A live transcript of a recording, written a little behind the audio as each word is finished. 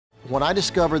When I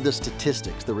discovered the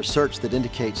statistics, the research that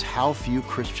indicates how few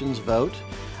Christians vote,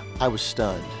 I was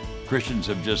stunned. Christians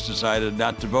have just decided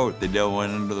not to vote. They don't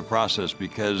went into the process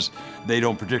because they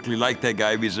don't particularly like that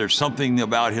guy, because there's something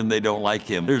about him they don't like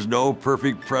him. There's no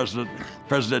perfect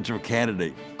presidential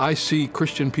candidate. I see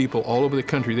Christian people all over the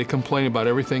country, they complain about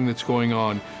everything that's going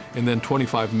on, and then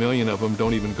 25 million of them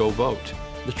don't even go vote.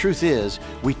 The truth is,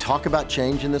 we talk about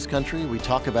change in this country. We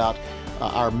talk about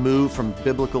our move from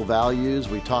biblical values.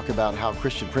 We talk about how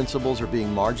Christian principles are being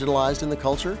marginalized in the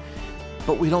culture,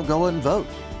 but we don't go and vote.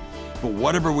 But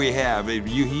whatever we have, if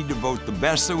you need to vote the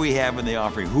best that we have in the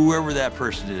offering, whoever that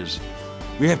person is,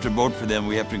 we have to vote for them.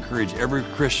 We have to encourage every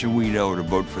Christian we know to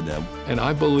vote for them. And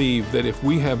I believe that if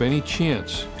we have any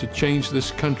chance to change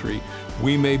this country,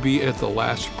 we may be at the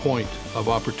last point of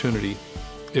opportunity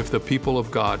if the people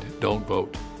of God don't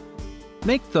vote.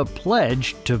 Make the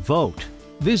pledge to vote.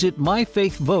 Visit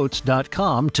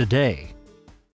myfaithvotes.com today.